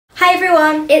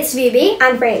everyone, it's Ruby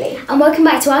and Raylee and welcome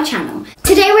back to our channel.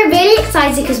 Today we're really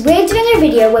excited because we're doing a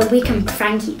video where we can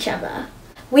prank each other.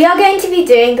 We are going to be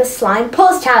doing the slime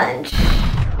pause challenge.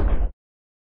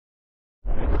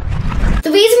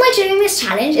 The reason we're doing this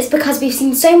challenge is because we've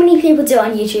seen so many people do it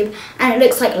on YouTube and it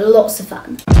looks like lots of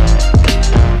fun.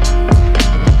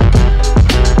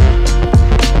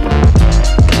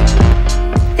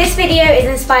 This video is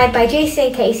inspired by JC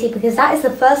and Casey because that is the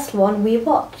first one we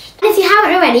watched. And if you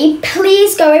haven't already,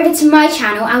 please go over to my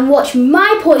channel and watch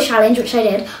my pause challenge, which I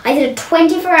did. I did a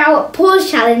 24-hour pause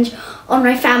challenge on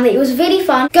my family. It was really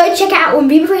fun. Go check it out on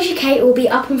Ruby and Raylee. It will be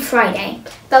up on Friday.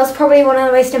 That was probably one of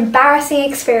the most embarrassing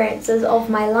experiences of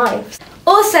my life.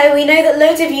 Also, we know that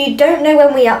loads of you don't know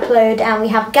when we upload and we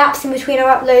have gaps in between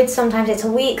our uploads. Sometimes it's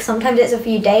a week, sometimes it's a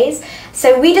few days.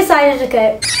 So we decided to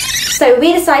get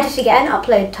an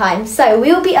upload time. So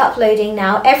we will be uploading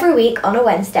now every week on a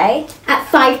Wednesday at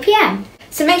 5 PM.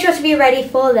 So make sure to be ready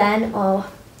for then, or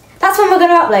that's when we're going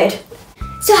to upload.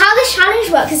 So how this challenge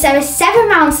works is there are 7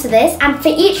 rounds to this, and for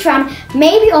each round,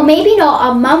 maybe or maybe not,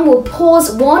 our mum will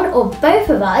pause one or both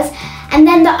of us, and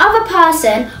then the other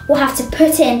person will have to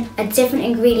put in a different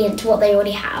ingredient to what they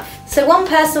already have. So one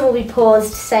person will be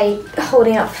paused, say,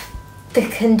 holding up the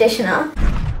conditioner.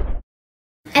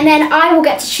 And then I will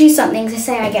get to choose something, so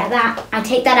say I get that, I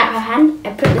take that out of her hand,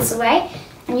 I put this away,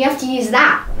 and you have to use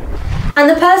that. And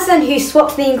the person who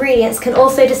swapped the ingredients can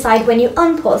also decide when you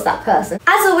unpause that person.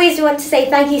 As always, we want to say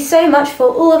thank you so much for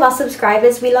all of our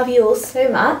subscribers. We love you all so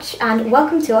much and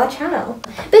welcome to our channel.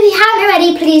 But if you haven't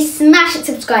already, please smash that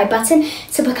subscribe button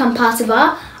to become part of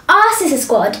our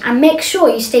RSisterSquad, and make sure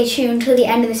you stay tuned till the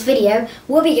end of this video.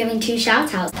 We'll be giving 2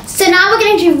 shout outs. So now we're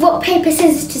going to do rock, paper,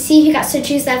 scissors to see who gets to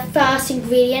choose their first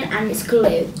ingredient, and it's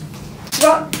glue.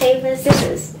 Rock, paper,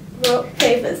 scissors. Rock,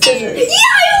 paper, scissors. Yeah,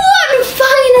 I won!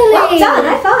 Finally! Well done,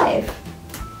 high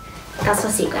five. That's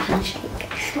our secret handshake.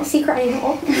 It's not secret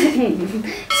anymore.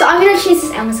 So I'm going to choose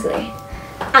this Elmer's glue.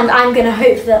 And I'm going to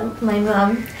hope that my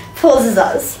mum pauses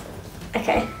us.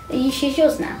 Okay. You choose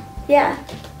yours now? Yeah.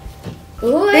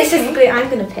 Ooh, this is the glue I'm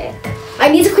going to pick. I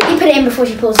need to quickly put it in before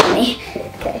she pauses me.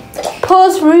 Okay.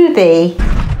 Pause Ruby.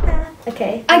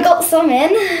 Okay. I got some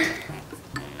in.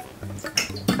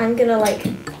 I'm going to like...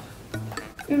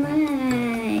 I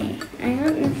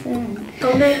want this in.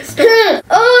 Oh no, stop.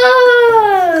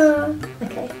 Oh!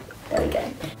 Okay, there we go.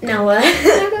 Now I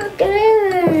got glue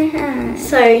in my hand.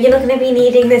 so you're not going to be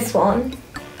needing this one.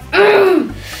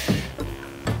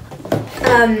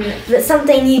 But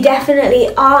something you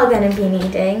definitely are going to be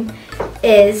needing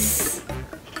is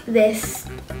this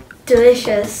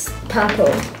delicious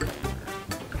purple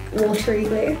watery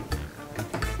glue.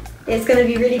 It's going to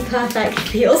be really perfect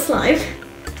for your slime.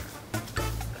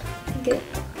 Good.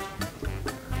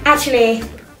 Actually,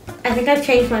 I think I've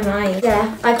changed my mind.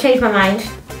 Yeah, I've changed my mind.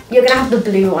 You're going to have the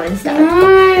blue one instead.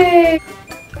 No!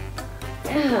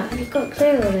 Yeah, I've got glue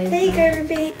all over. There you go,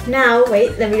 Ruby. Now,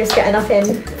 wait, let me just get enough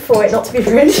in for it not to be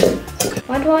ruined.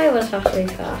 Why do I always have to be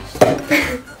fast?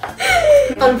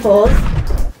 Unpause.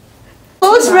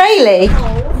 Pause Raylee.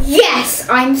 Yes!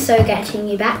 I'm so getting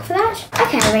you back for that.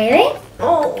 Okay, Raylee.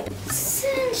 Oh. So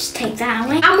just take that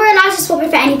away. And we're allowed to swap it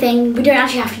for anything. We don't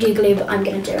actually have to do glue, but I'm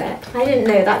going to do it. I didn't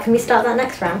know that. Can we start that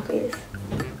next round, please?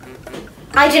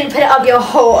 I didn't put it up your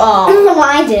whole arm. Oh,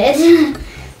 I did.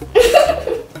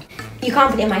 You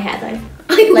can't put it in my hair, though.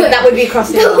 Like, that would be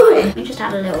crossing the line. You just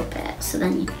add a little bit, so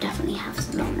then you definitely have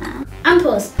some on there.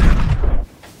 Unpause.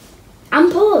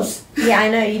 Unpause. Yeah, I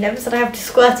know. You never said I have to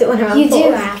squirt it when I'm You unpaused.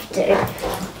 do have to.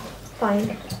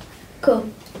 Fine. Cool.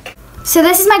 So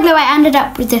this is my glue. I ended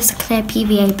up with this clear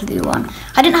PVA blue one.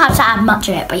 I didn't have to add much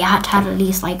of it, but you had to add at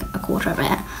least like a quarter of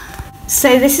it.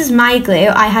 So this is my glue.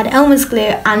 I had Elmer's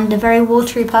glue and a very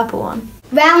watery purple one.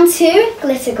 Round 2,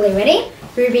 glitter glue. Ready?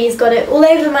 Ruby's got it all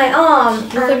over my arm.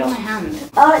 I've got it on my hand.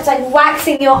 Oh, it's like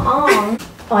waxing your arm.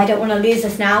 Oh, I don't want to lose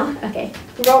this now. Okay.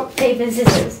 Rock, paper,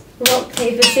 scissors. Rock,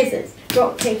 paper, scissors.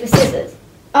 Rock, paper, scissors.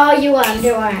 Oh, you won.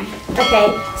 Don't worry. Okay,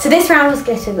 so this round was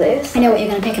glitter glue. I know what you're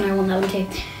going to pick, and I want that one too.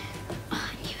 Oh,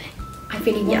 I knew it. I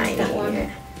really wanted that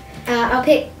one. I'll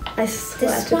pick I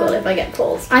swear this to God one. if I get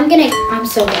paused. I'm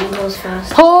still getting yours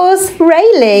first. Pause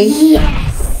Raylee.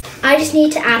 Yes! I just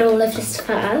need to add all of this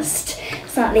first,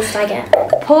 so at least I get...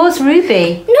 Pause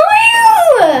Ruby.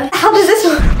 No! How does this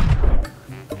work?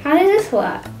 How does this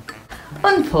work?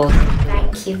 Unpause.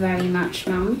 Thank you very much,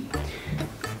 Mum.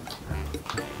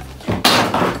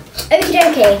 Okie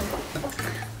dokie.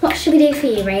 What should we do for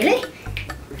you, Raylee?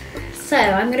 So,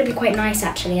 I'm going to be quite nice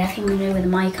actually. I think I'm going to go with a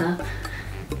mica.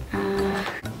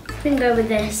 We can go with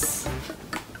this.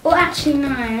 Or actually, no,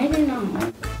 I don't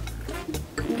know.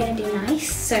 I'm gonna do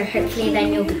nice. So hopefully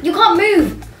then you can't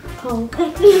move. Oh.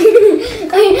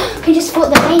 I just thought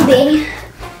that maybe.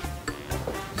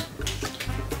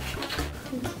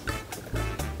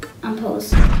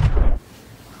 Unpause.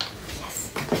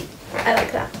 Yes, I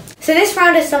like that. So this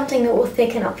round is something that will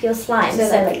thicken up your slime. So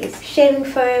like shaving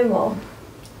foam or...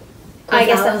 I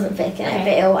guess that doesn't thicken it, but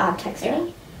it'll add texture.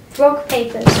 Rock,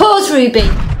 paper. Pause, Ruby.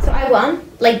 So I won.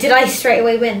 Like, did I straight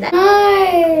away win then?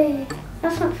 No,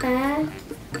 that's not fair.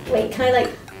 Wait, can I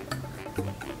like...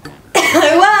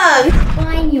 I won!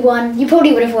 Fine, you won. You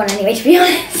probably would have won anyway, to be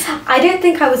honest. I don't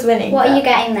think I was winning. What are you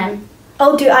getting then?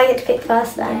 Oh, do I get to pick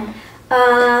first then?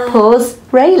 Pause,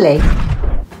 Rayleigh.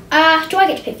 Do I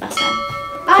get to pick first then?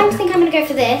 I think I'm going to go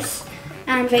for this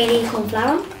and Rayleigh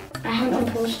cornflower. I haven't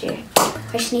unpaused you.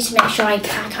 I just need to make sure I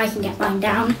can get mine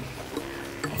down.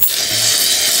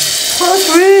 Pause,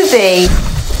 Ruby.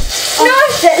 Oh, no!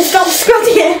 Stop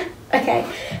scrubbing it! Okay,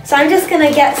 so I'm just going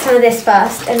to get some of this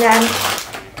first and then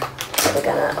we're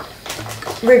going to...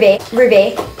 Ruby.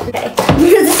 Okay.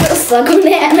 There's a little slug on it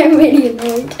and I'm really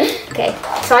annoyed. Okay,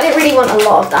 so I didn't really want a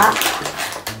lot of that.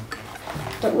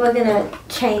 But we're going to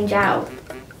change out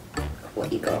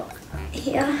what you got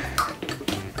here.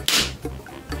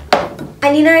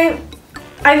 And you know,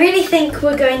 I really think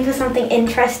we're going for something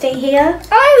interesting here.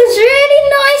 I was really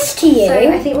nice to you. So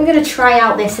I think we're going to try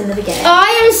out this in the beginning. I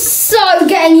am so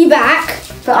getting you back.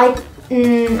 But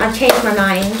I've changed my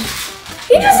mind.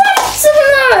 You just have to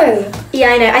know. Yeah,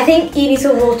 I know. I think you need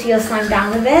to water your slime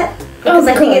down a bit. Because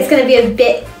I think it's going to be a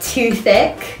bit too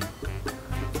thick.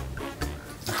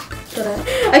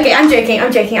 Okay, I'm joking.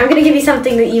 I'm going to give you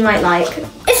something that you might like.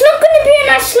 It's not going to be a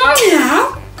nice slime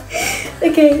now.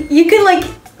 Okay, you can like...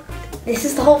 This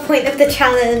is the whole point of the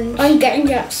challenge. I'm getting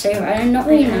you up soon. I'm not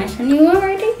really nice. And you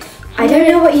already? I don't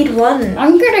know what you'd want.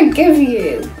 I'm going to give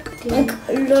you like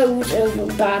loads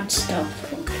of bad stuff.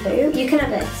 Blue? You can have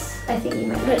this. I think you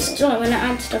might. But still, I'm going to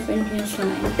add stuff into your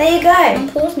slime. There you go.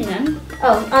 Unpause me then.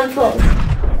 Oh, unpause.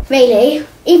 Really?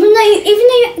 Even though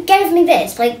you gave me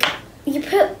this, like you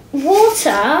put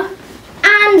water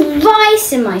and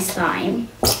rice in my slime.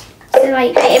 So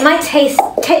like it might taste.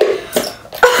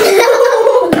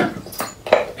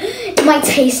 It might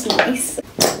taste nice.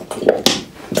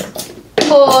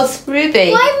 Pause,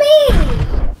 Ruby. Why me?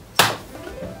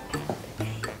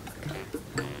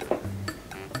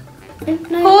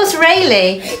 No. Pause,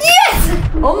 Rayleigh. Yes!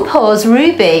 Unpause,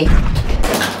 Ruby.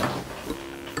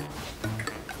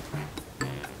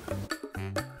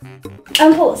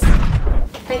 Unpause.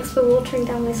 Thanks for watering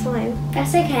down my slime.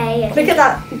 That's okay. Look at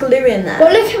that glue in there.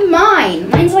 Well, look at mine.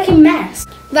 Mine's like a mess.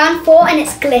 Round 4 and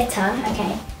it's glitter.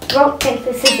 Okay. Rock,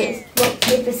 paper, scissors. Rock,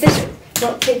 paper, scissors.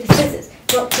 Rock, paper, scissors.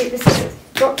 Rock, paper, scissors.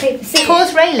 Rock, paper, scissors.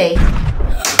 Pause, Rayleigh.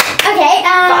 Okay.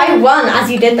 But I won as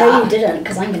you did that. No, you didn't,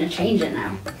 because I'm going to change it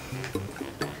now.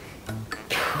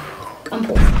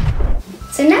 Unpause.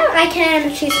 So now I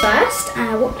can choose first.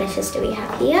 What glitters do we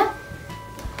have here?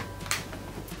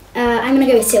 I'm going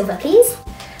to go with silver, please.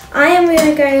 I am going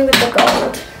to go with the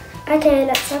gold. Okay,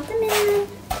 let's have them in.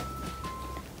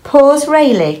 Pause,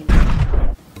 Rayleigh.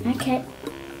 Okay.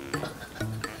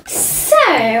 So,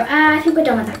 I think we're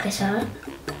done with that glitter.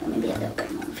 Or maybe a little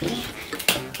bit more for you.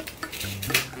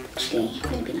 Actually,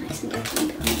 it'd be nice and get a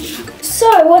bit more.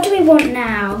 So, what do we want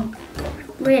now?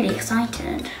 Really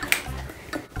excited.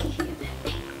 Give you a bit of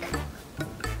pink.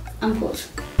 Unpause.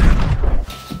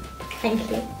 Thank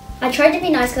you. I tried to be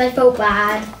nice because I felt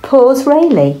bad. Pause,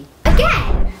 Rayleigh.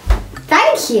 Again!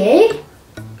 Thank you!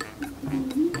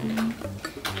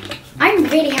 I'm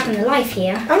really having a life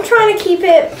here. I'm trying to keep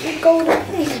it golden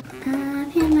pink. I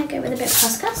think I might go with a bit of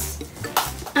couscous.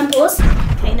 Unpause.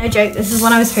 Okay, no joke. This is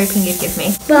what I was hoping you'd give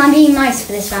me. Well, I'm being nice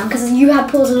for this round because you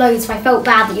had paused loads, so I felt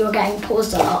bad that you were getting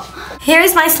paused a lot. Here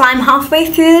is my slime halfway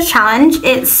through the challenge.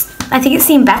 I think it's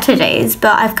seen better days,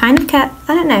 but I've kind of kept,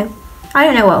 I don't know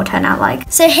what it'll turn out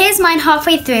like. So here's mine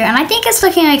halfway through, and I think it's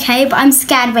looking okay, but I'm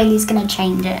scared Rayleigh's gonna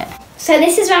change it. So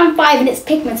this is round 5 and it's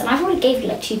pigments, and I've already gave you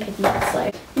like 2 pigments,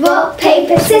 so. Rock,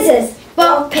 paper, scissors.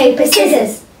 Rock, paper,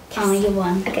 scissors. Oh, you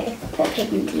won. Okay. What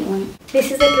pigment do you want? This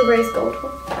is like a rose gold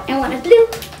one. I want a blue.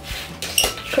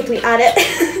 Quickly add it.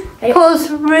 Pause,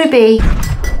 Ruby.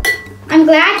 I'm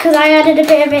glad because I added a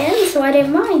bit of it in, so I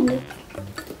didn't mind.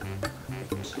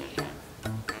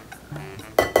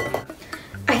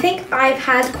 I think I've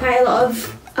had quite a lot of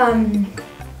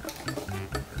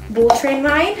water in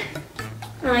mine.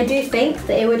 And I do think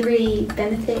that it would really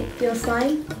benefit your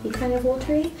slime to be kind of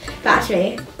watery. But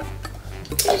actually,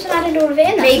 You just added all of it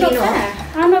in. That's Maybe not not. fair.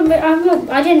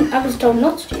 I was told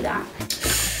not to do that.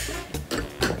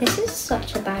 This is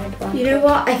such a bad one. You know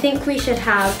what? I think we should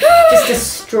have just a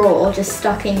straw just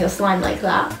stuck in your slime like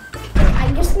that.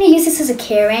 I'm just gonna use this as a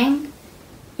keyring.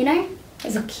 You know?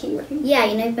 As a keyring? Yeah,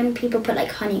 you know when people put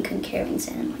like honeycomb keyrings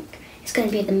in, like it's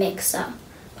gonna be the mixer.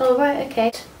 Oh right,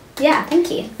 okay. Yeah,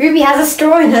 thank you. Ruby has a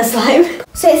straw in her slime.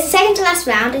 So it's the second to last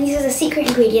round, and these are the secret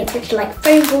ingredients, which are like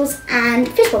foam balls and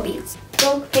fishbowl beads.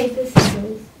 Rock, paper,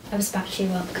 scissors. I was about to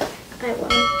up. I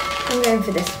won. I'm going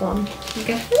for this one. You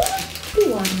go for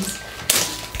the ones.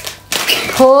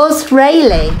 Pause,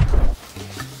 Rayleigh.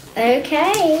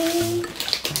 Okay.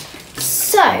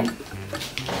 So I'm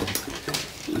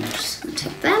just gonna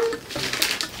take them.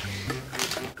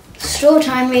 Straw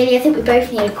time, really. I think we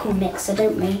both need a cool mixer,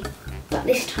 don't we? But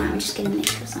this time I'm just gonna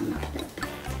mix this up a little bit.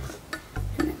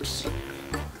 And then just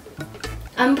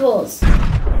unpause.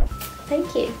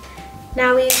 Thank you.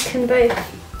 Now we can both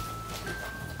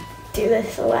do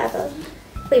this or whatever.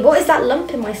 Wait, what is that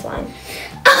lump in my slime? Ew!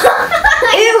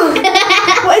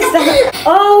 What is that?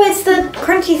 Oh, it's the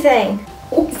crunchy thing.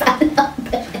 What's that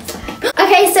lump in my slime?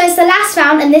 Okay, so it's the last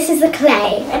round, and this is the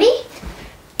clay. Ready?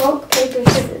 Rock, paper,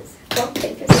 scissors. Rock,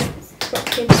 paper, scissors. Rock,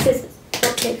 paper, scissors.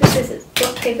 Rock, paper, scissors.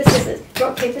 Rock, paper, scissors.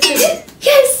 Rock, paper, scissors.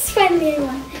 Yes, friendly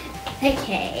one.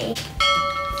 Okay.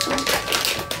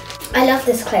 I love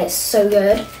this clay, it's so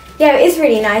good. Yeah, it is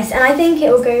really nice, and I think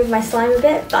it will go with my slime a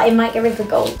bit, but I might get rid of the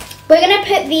gold. We're gonna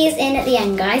put these in at the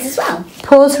end, guys, as well.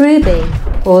 Pause, Ruby.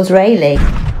 Pause, Rayleigh.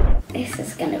 This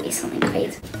is gonna be something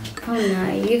crazy. Oh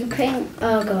no, you can put in,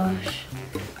 oh gosh.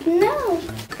 No,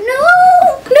 no,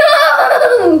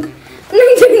 no! No,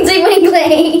 don't take my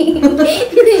clay.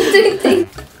 Don't take.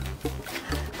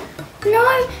 No,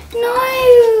 no.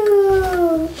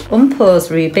 Unpause,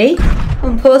 Ruby.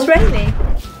 Unpause, Rayleigh.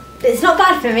 It's not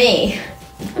bad for me.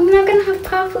 I'm not gonna have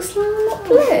purple slime, not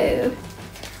blue.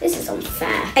 This is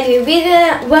unfair. Anyway,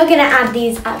 we're gonna add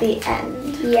these at the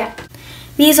end. Yeah.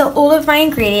 These are all of my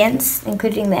ingredients,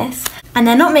 including this. And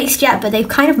they're not mixed yet, but they've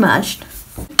kind of merged.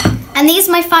 And these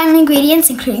are my final ingredients,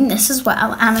 including this as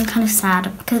well. And I'm kind of sad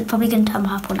because it's probably going to turn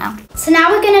purple now. So now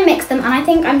we're going to mix them, and I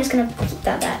think I'm just going to keep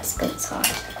that there. It's good, it's hard.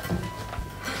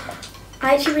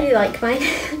 I actually really like mine.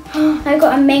 I've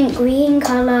got a mint green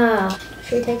colour.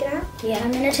 Should we take it out? Yeah,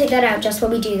 I'm going to take that out just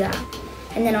while we do that.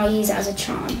 And then I'll use it as a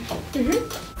charm.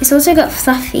 It's also got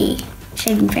fluffy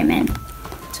shaving foam in.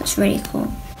 So it's really cool.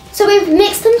 So we've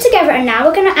mixed them together, and now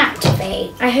we're going to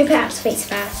activate. I hope it activates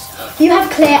fast. You have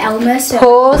clear Elmer, so...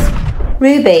 Pause,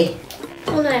 Ruby.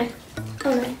 Oh no.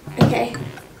 Oh no. Okay.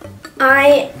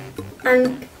 I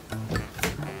am...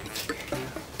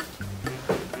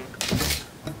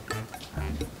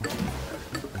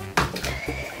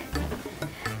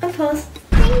 Unpause.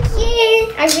 Thank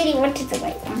you. I really wanted the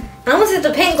white one. I almost did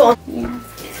the pink one. Yeah.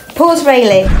 Pause,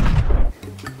 Rayleigh.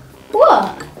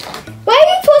 What? Why are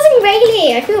you pausing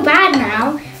Rayleigh? I feel bad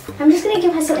now. I'm just going to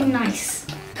give her something nice.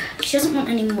 She doesn't want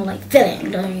any more like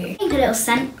filling, do you? I think a little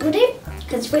scent will do.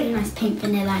 Because it's really nice pink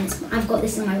vanilla, and I've got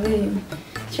this in my room.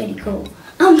 It's really cool.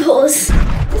 Unpause.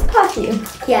 Just perfume.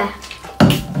 Yeah.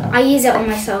 I use it on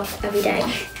myself every day.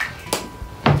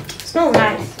 It smells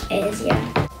nice. It is,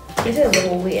 yeah. It's a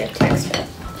little weird texture.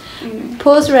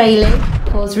 Pause, Rayleigh.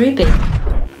 Pause, Ruby.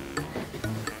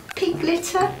 Pink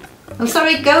glitter. I'm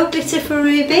sorry, gold glitter for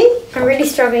Ruby. I'm really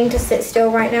struggling to sit still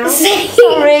right now.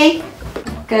 Sorry.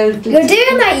 Gold glitter. You're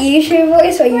doing that YouTube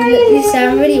voice where you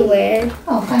sound really weird.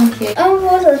 Oh, thank you.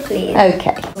 Unpause, please.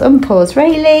 Okay. Unpause,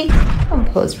 Rayleigh.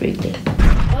 Unpause, Ruby.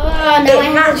 Oh, no,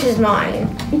 It matches mine.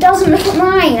 It doesn't look like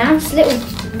mine. I have this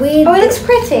little weird... Oh, it looks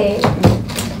pretty.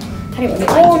 I don't really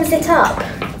like Warms it up.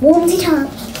 it. Warms it up.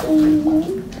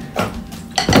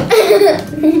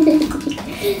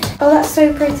 Oh, that's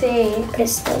so pretty. But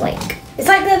it's still like... It's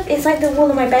like the wall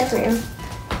of my bedroom,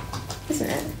 isn't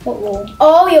it? What wall?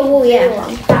 Oh, your wall, yeah. Your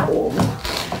one. That wall.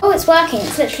 Oh, it's working.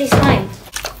 It's literally slime.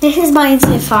 This is mine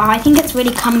so far. I think it's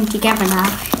really coming together now.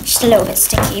 Just a little bit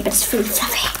sticky, but it's really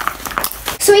fluffy.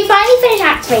 So we finally finished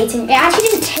activating. It actually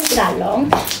didn't take that long,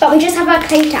 but we just have our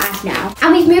clay to add now.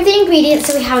 And we've moved the ingredients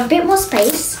so we have a bit more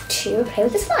space to play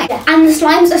with the slime. And the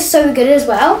slimes are so good as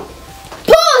well.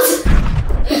 Pause!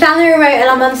 We found the remote and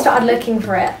our mum started looking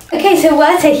for it. Okay, so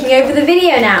we're taking over the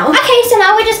video now. Okay, so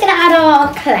now we're just going to add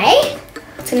our clay.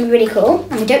 It's going to be really cool.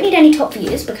 And we don't need any top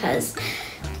views because,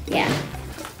 yeah.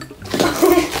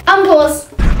 Unpause.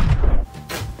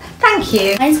 Thank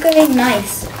you. Mine's going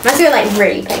nice. Mine's going like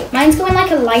really pink. Mine's going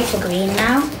like a lighter green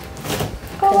now.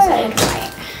 Oh, Right.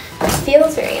 it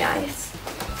feels really nice.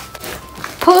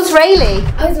 Pause, Rayleigh.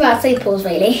 I was about to say pause,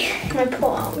 really. My poor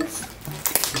arms.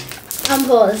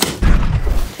 Unpause.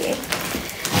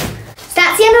 So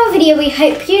that's the end of our video. We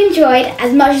hope you enjoyed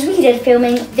as much as we did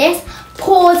filming this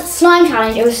pause slime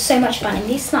challenge. It was so much fun in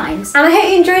these slimes. And I hope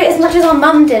you enjoyed it as much as our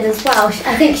mum did as well.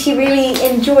 I think she really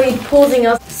enjoyed pausing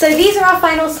us. So these are our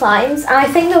final slimes, and I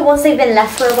think that once they've been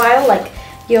left for a while, like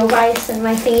your rice and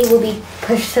my thingy will be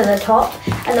pushed to the top,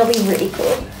 and they'll be really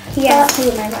cool. Yeah,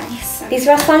 with my rice. These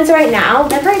are our slimes right now.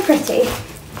 They're very pretty.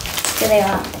 Here they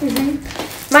are.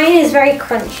 Mine is very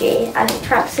crunchy and it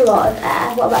traps a lot of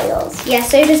air. What about yours? Yeah,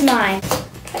 so does mine.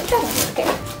 Okay.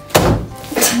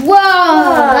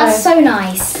 Whoa, that's so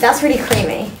nice. That's really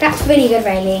creamy. That's really good,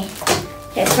 Raylee.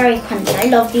 It's very crunchy. I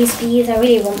love these bees. I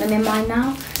really want them in mine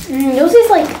now. Yours is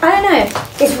like, I don't know,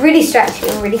 it's really stretchy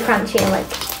and really crunchy and like,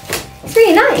 it's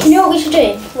really nice. You know what we should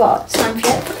do? What? Slime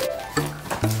flip.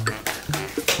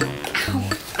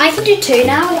 I can do 2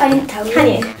 now. I didn't tell you. Can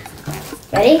you?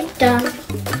 Ready? Done.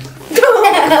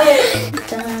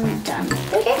 Done.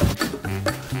 Okay.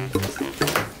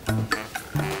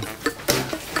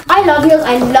 I love yours.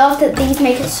 I love that these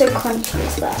make it so crunchy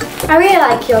as well. I really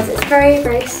like yours. It's very,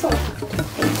 very soft.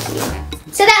 Thank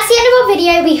you. So that's the end of our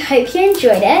video. We hope you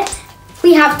enjoyed it.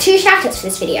 We have 2 shout-outs for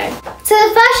this video. So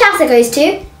the first shout-out goes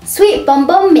to Sweet Bum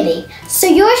Bum Millie. So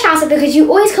you're a shout-out because you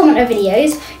always comment on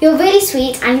videos, you're really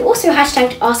sweet, and you also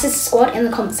hashtagged RSisterSquad in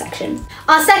the comment section.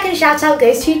 Our second shout out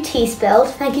goes to T-Spilled.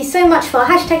 Thank you so much for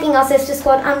hashtagging our sister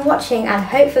squad and watching and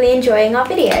hopefully enjoying our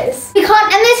videos. We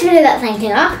can't end this video without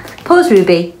thanking her. Pause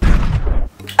Ruby.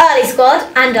 Early Squad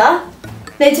and our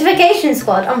Notification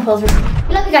Squad on Pause.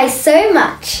 Love you guys so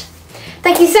much.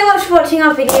 Thank you so much for watching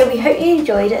our video. We hope you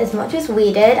enjoyed it as much as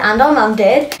we did and our mum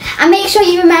did. And make sure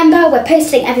you remember we're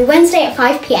posting every Wednesday at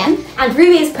 5 PM. And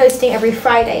Ruby is posting every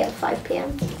Friday at 5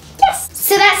 PM. Yes.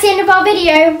 So that's the end of our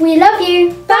video. We love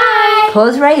you. Bye.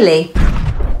 Pause Rayleigh.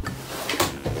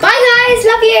 Bye guys.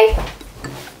 Love you.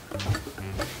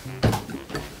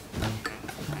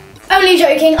 Only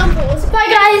joking. Unpause. Bye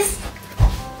guys.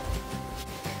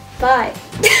 Bye.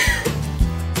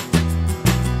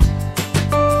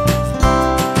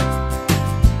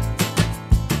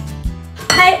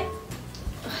 Hi.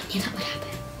 Yeah, that would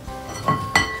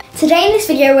happen. Today in this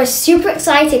video we're super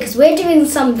excited because we're doing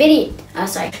some video. Oh,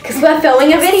 sorry. Because we're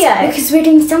filming a video. Because we're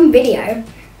doing some video.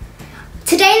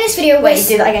 Today in this video Wait,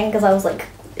 do that again because I was like,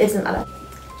 it doesn't matter.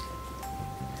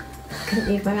 I couldn't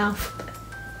move my mouth.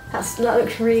 That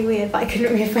looks really weird, but I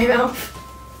couldn't move my mouth.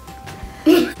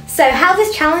 So how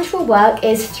this challenge will work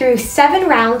is through 7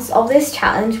 rounds of this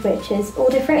challenge, which is all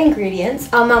different ingredients.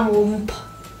 Our mum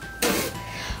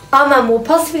will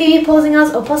possibly be pausing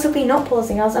us or possibly not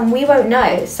pausing us, and we won't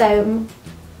know. So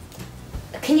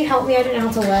can you help me? I don't know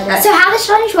how to word it. So how does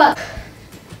challenge work?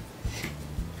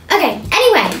 Okay,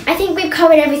 anyway, I think we've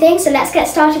covered everything, so let's get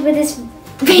started with this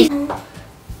video.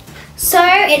 So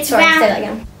it's Sorry, round. say that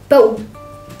again. But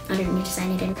I don't need to say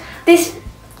anything. This.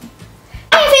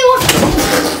 Everyone.